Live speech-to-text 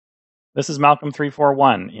This is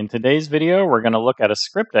Malcolm341. In today's video, we're going to look at a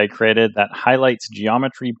script I created that highlights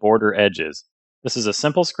geometry border edges. This is a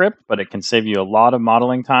simple script, but it can save you a lot of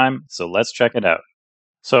modeling time, so let's check it out.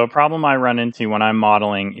 So a problem I run into when I'm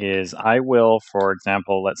modeling is I will, for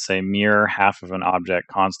example, let's say mirror half of an object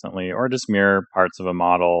constantly, or just mirror parts of a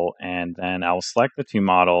model, and then I'll select the two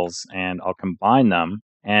models and I'll combine them,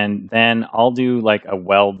 and then I'll do like a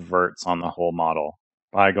weld verts on the whole model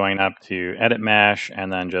by going up to Edit Mesh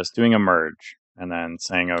and then just doing a merge and then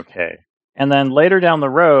saying OK. And then later down the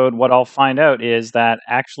road, what I'll find out is that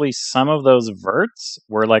actually some of those verts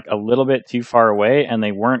were like a little bit too far away and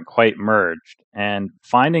they weren't quite merged. And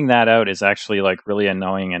finding that out is actually like really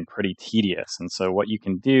annoying and pretty tedious. And so what you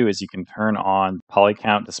can do is you can turn on poly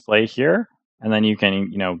count display here, and then you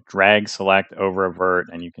can, drag select over a vert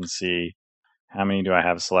and you can see how many do I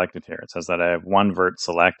have selected here. It says that I have one vert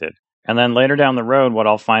selected. And then later down the road, what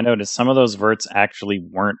I'll find out is some of those verts actually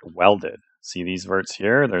weren't welded. See these verts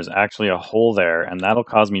here? There's actually a hole there, and that'll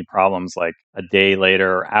cause me problems like a day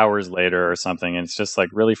later or hours later or something. And it's just like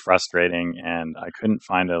really frustrating, and I couldn't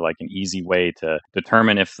find an easy way to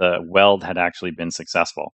determine if the weld had actually been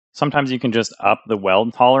successful. Sometimes you can just up the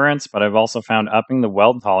weld tolerance, but I've also found upping the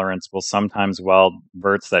weld tolerance will sometimes weld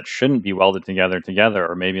verts that shouldn't be welded together,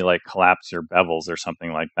 or maybe like collapse your bevels or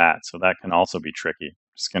something like that. So that can also be tricky.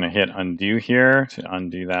 Just going to hit undo here to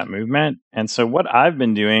undo that movement. And so what I've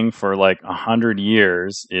been doing for like 100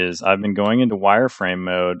 years is I've been going into wireframe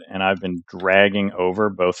mode and I've been dragging over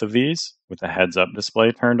both of these with the heads up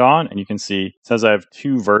display turned on. And you can see it says I have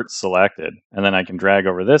two verts selected. And then I can drag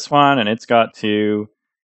over this one and it's got two.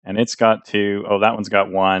 And it's got two. Oh, that one's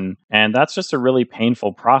got one. And that's just a really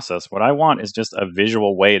painful process. What I want is just a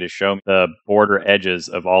visual way to show the border edges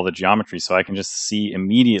of all the geometry so I can just see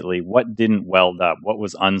immediately what didn't weld up, what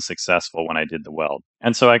was unsuccessful when I did the weld.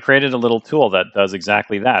 And so I created a little tool that does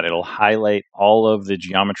exactly that. It'll highlight all of the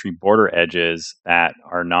geometry border edges that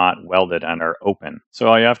are not welded and are open. So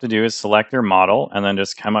all you have to do is select your model and then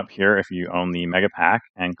just come up here if you own the Mega Pack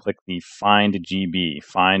and click the Find GB,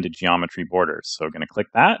 Find Geometry Borders. So I'm going to click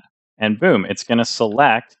that. And boom, it's going to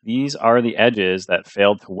select, these are the edges that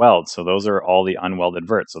failed to weld. So those are all the unwelded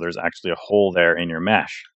verts. So there's actually a hole there in your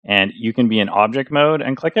mesh. And you can be in object mode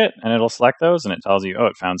and click it, and it'll select those, and it tells you, oh,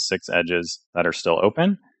 it found 6 edges that are still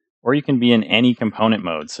open. Or you can be in any component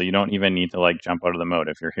mode, so you don't even need to jump out of the mode.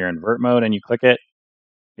 If you're here in vert mode and you click it,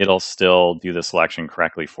 it'll still do the selection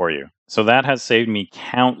correctly for you. So that has saved me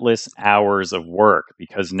countless hours of work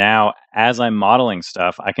because now as I'm modeling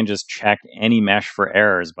stuff, I can just check any mesh for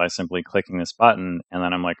errors by simply clicking this button. And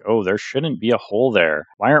then I'm like, oh, there shouldn't be a hole there.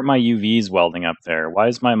 Why aren't my UVs welding up there? Why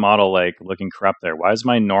is my model looking corrupt there? Why is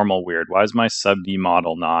my normal weird? Why is my sub D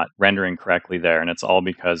model not rendering correctly there? And it's all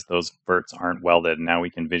because those verts aren't welded. And now we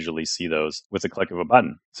can visually see those with a click of a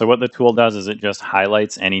button. So what the tool does is it just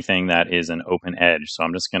highlights anything that is an open edge. So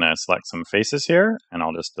I'm just going to select some faces here and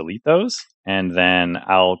I'll just delete those. And then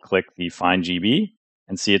I'll click the Find GB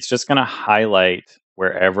and see it's just going to highlight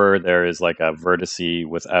wherever there is like a vertice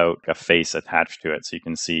without a face attached to it. So you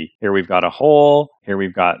can see here we've got a hole, here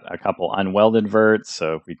we've got a couple unwelded verts.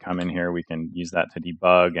 So if we come in here, we can use that to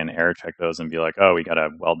debug and error check those and be like, oh, we got to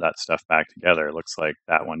weld that stuff back together. It looks like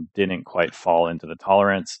that one didn't quite fall into the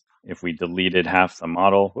tolerance. If we deleted half the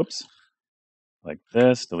model, whoops, like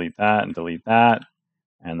this, delete that and delete that,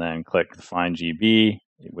 and then click the Find GB,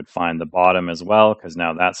 it would find the bottom as well because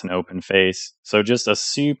now that's an open face. So just a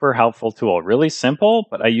super helpful tool. Really simple,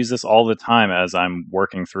 but I use this all the time as I'm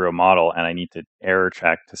working through a model and I need to error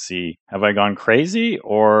check to see, have I gone crazy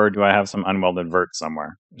or do I have some unwelded verts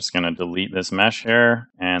somewhere? I'm just going to delete this mesh here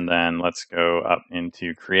and then let's go up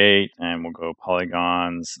into create and we'll go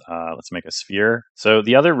polygons. Let's make a sphere. So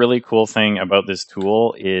the other really cool thing about this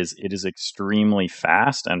tool is it is extremely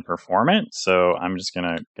fast and performant. So I'm just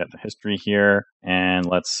going to get the history here. And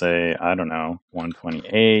let's say, I don't know,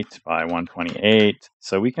 128 by 128.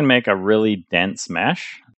 So we can make a really dense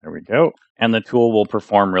mesh. There we go. And the tool will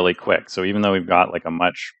perform really quick. So even though we've got a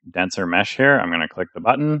much denser mesh here, I'm going to click the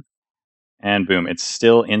button. And boom, it's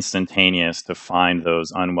still instantaneous to find those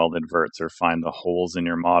unwelded verts or find the holes in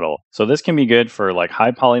your model. So this can be good for high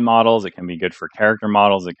poly models. It can be good for character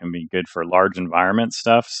models. It can be good for large environment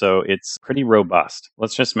stuff. So it's pretty robust.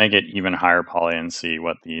 Let's just make it even higher poly and see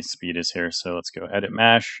what the speed is here. So let's go edit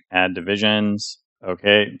mesh, add divisions.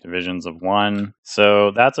 Okay, divisions of 1.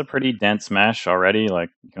 So that's a pretty dense mesh already.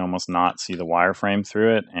 You can almost not see the wireframe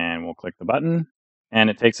through it. And we'll click the button. and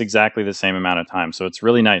it takes exactly the same amount of time. So it's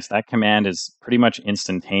really nice. That command is pretty much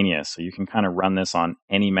instantaneous. So you can kind of run this on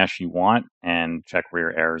any mesh you want and check where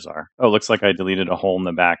your errors are. Oh, looks like I deleted a hole in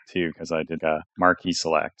the back too because I did a marquee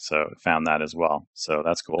select. So it found that as well. So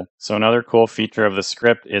that's cool. So another cool feature of the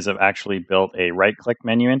script is I've actually built a right-click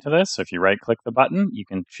menu into this. So if you right-click the button, you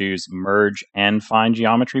can choose merge and find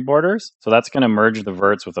geometry borders. So that's going to merge the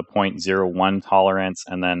verts with a 0.01 tolerance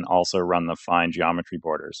and then also run the find geometry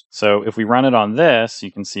borders. So if we run it on this,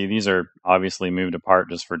 you can see these are obviously moved apart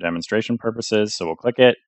just for demonstration purposes. So we'll click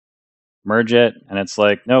it, merge it, and it's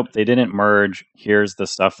like, nope, they didn't merge. Here's the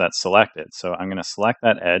stuff that's selected. So I'm going to select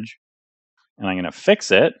that edge and I'm going to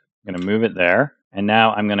fix it. I'm going to move it there. And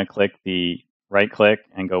now I'm going to click the right click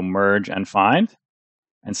and go merge and find.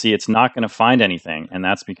 And see, it's not going to find anything. And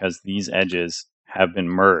that's because these edges have been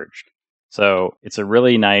merged. So it's a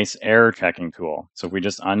really nice error checking tool. So if we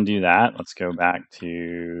just undo that, let's go back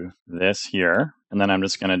to this here. And then I'm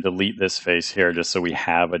just going to delete this face here just so we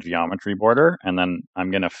have a geometry border. And then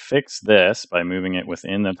I'm going to fix this by moving it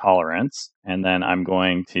within the tolerance. And then I'm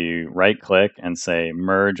going to right click and say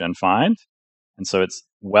merge and find. And so it's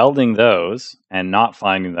welding those and not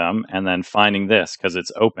finding them and then finding this because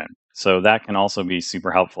it's open. So that can also be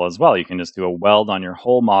super helpful as well. You can just do a weld on your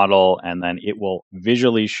whole model and then it will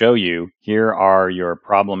visually show you here are your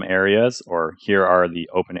problem areas or here are the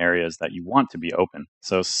open areas that you want to be open.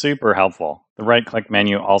 So super helpful. The right click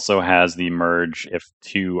menu also has the merge. If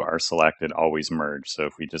two are selected, always merge. So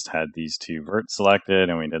if we just had these two verts selected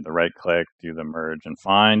and we did the right click, do the merge and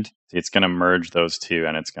find, it's going to merge those two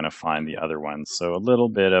and it's going to find the other ones. So a little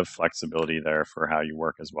bit of flexibility there for how you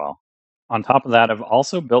work as well. On top of that, I've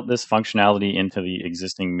also built this functionality into the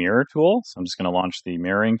existing mirror tool. So I'm just going to launch the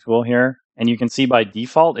mirroring tool here. And you can see by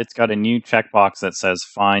default, it's got a new checkbox that says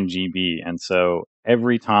find GB. And so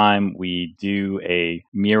every time we do a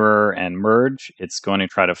mirror and merge, it's going to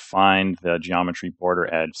try to find the geometry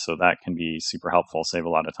border edge. So that can be super helpful, save a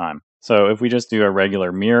lot of time. So if we just do a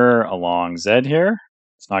regular mirror along Z here,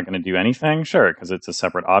 it's not going to do anything, sure, because it's a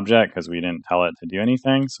separate object because we didn't tell it to do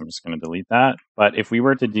anything. So I'm just going to delete that. But if we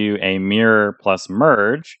were to do a mirror plus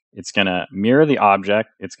merge, it's going to mirror the object,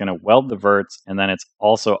 it's going to weld the verts, and then it's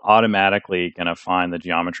also automatically going to find the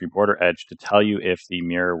geometry border edge to tell you if the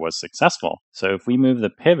mirror was successful. So if we move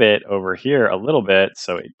the pivot over here a little bit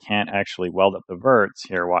so it can't actually weld up the verts,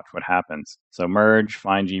 here, watch what happens. So merge,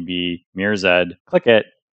 find GB, mirror Z, click it.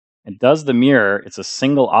 It does the mirror, it's a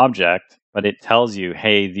single object, but it tells you,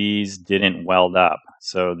 hey, these didn't weld up.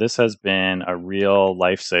 So this has been a real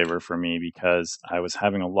lifesaver for me because I was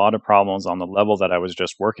having a lot of problems on the level that I was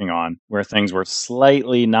just working on where things were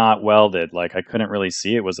slightly not welded. Like I couldn't really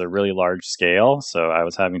see. It was a really large scale. So I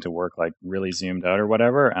was having to work like really zoomed out or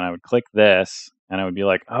whatever. And I would click this and I would be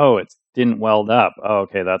like, oh, it didn't weld up. Oh,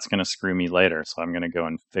 okay, that's going to screw me later. So I'm going to go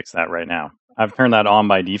and fix that right now. I've turned that on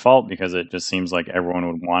by default because it just seems like everyone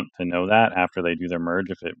would want to know that after they do their merge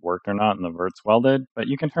if it worked or not and the verts welded. But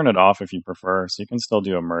you can turn it off if you prefer. So you can still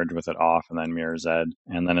do a merge with it off and then mirror Z.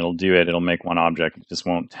 And then it'll do it. It'll make one object. It just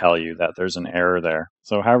won't tell you that there's an error there.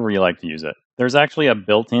 So however you like to use it. There's actually a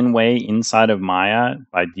built-in way inside of Maya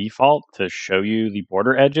by default to show you the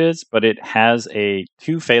border edges, but it has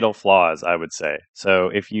two fatal flaws, I would say. So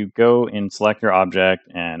if you go and select your object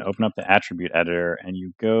and open up the attribute editor and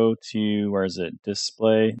you go to, where is it?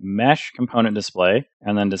 Display, mesh component display,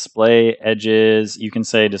 and then display edges, you can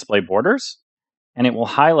say display borders. And it will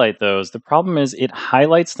highlight those. The problem is it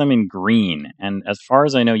highlights them in green. And as far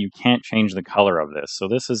as I know, you can't change the color of this. So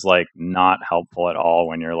this is like not helpful at all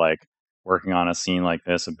when you're like working on a scene like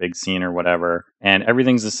this, a big scene or whatever, and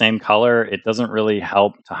everything's the same color. It doesn't really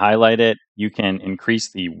help to highlight it. You can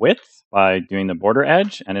increase the width by doing the border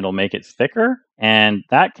edge and it'll make it thicker. And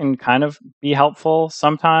that can kind of be helpful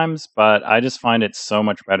sometimes, but I just find it so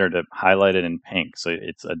much better to highlight it in pink. So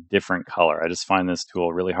it's a different color. I just find this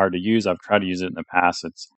tool really hard to use. I've tried to use it in the past.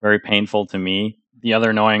 It's very painful to me. The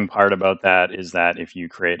other annoying part about that is that if you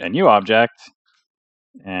create a new object,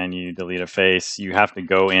 and you delete a face, you have to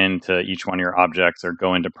go into each one of your objects or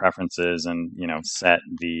go into preferences and, set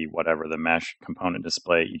the whatever the mesh component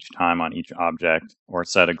display each time on each object or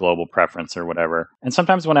set a global preference or whatever. And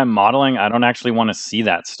sometimes when I'm modeling, I don't actually want to see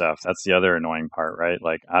that stuff. That's the other annoying part, right?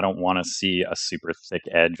 Like I don't want to see a super thick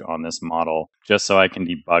edge on this model just so I can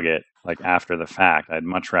debug it like after the fact. I'd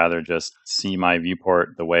much rather just see my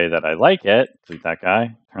viewport the way that I like it. Delete that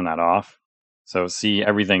guy, turn that off. So see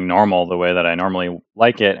everything normal the way that I normally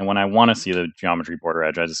like it. And when I want to see the geometry border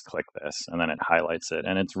edge, I just click this and then it highlights it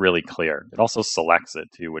and it's really clear. It also selects it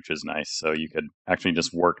too, which is nice. So you could actually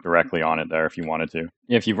just work directly on it there if you wanted to.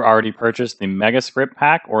 If you've already purchased the Mega Script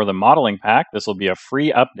Pack or the Modeling Pack, this will be a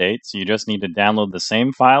free update. So you just need to download the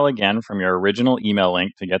same file again from your original email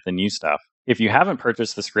link to get the new stuff. If you haven't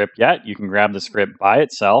purchased the script yet, you can grab the script by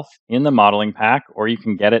itself in the Modeling Pack, or you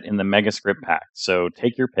can get it in the Mega Script Pack. So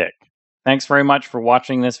take your pick. Thanks very much for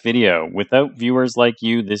watching this video. Without viewers like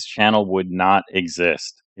you, this channel would not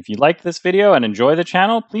exist. If you liked this video and enjoy the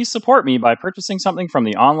channel, please support me by purchasing something from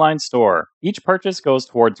the online store. Each purchase goes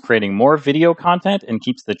towards creating more video content and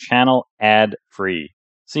keeps the channel ad-free.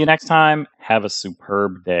 See you next time. Have a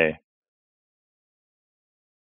superb day.